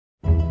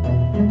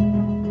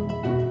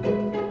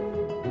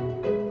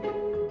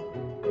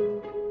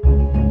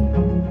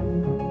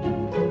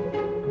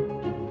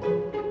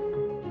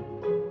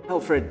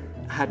Alfred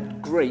had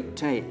great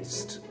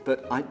taste,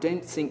 but I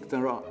don't think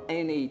there are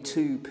any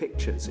two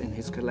pictures in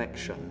his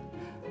collection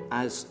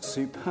as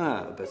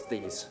superb as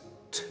these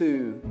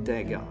two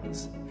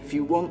Degas. If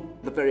you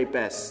want the very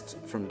best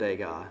from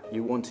Degas,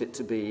 you want it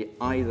to be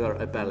either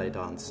a ballet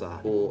dancer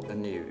or a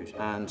nude,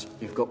 and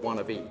you've got one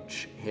of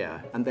each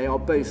here, and they are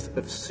both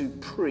of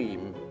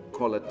supreme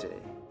quality.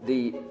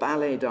 The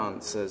ballet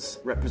dancers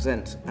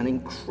represent an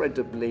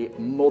incredibly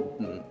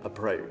modern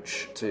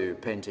approach to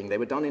painting. They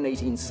were done in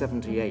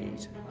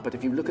 1878, but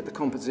if you look at the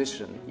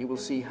composition, you will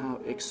see how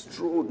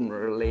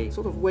extraordinarily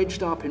sort of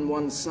wedged up in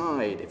one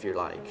side, if you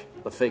like,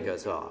 the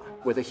figures are,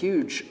 with a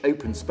huge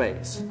open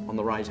space on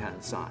the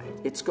right-hand side.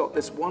 It's got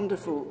this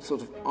wonderful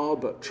sort of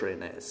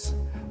arbitrariness,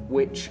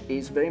 which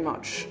is very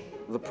much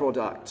the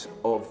product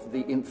of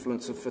the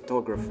influence of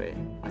photography.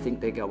 I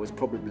think Degas was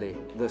probably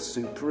the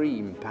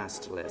supreme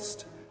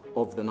pastellist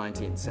of the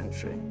 19th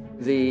century.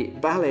 The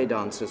ballet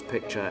dancer's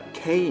picture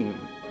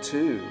came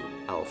to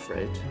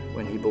Alfred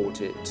when he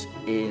bought it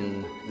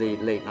in the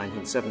late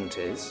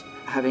 1970s,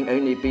 having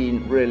only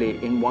been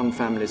really in one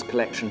family's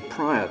collection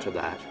prior to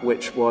that,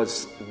 which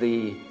was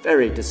the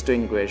very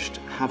distinguished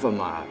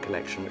Havermeyer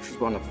collection, which was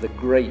one of the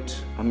great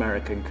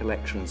American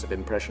collections of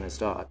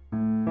Impressionist art.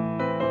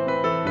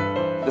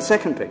 The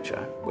second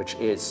picture, which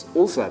is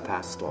also a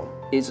pastel,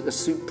 is a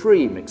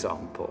supreme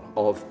example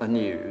of a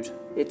nude.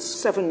 It's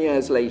 7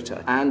 years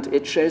later, and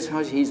it shows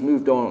how he's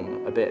moved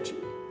on a bit.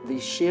 The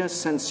sheer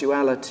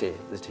sensuality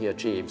that he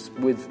achieves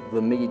with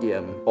the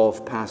medium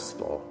of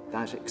pastel,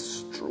 that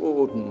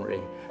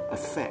extraordinary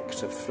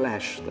effect of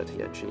flesh that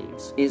he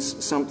achieves, is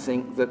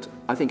something that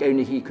I think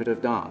only he could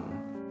have done.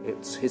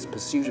 It's his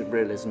pursuit of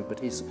realism, but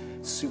his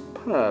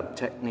superb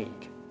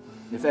technique.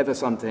 If ever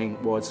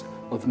something was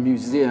of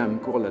museum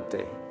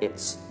quality,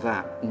 it's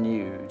that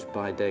nude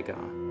by Degas.